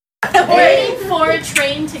Waiting for a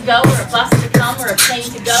train to go, or a bus to come, or a plane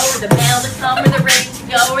to go, or the mail to come, or the rain to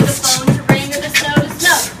go, or the phone to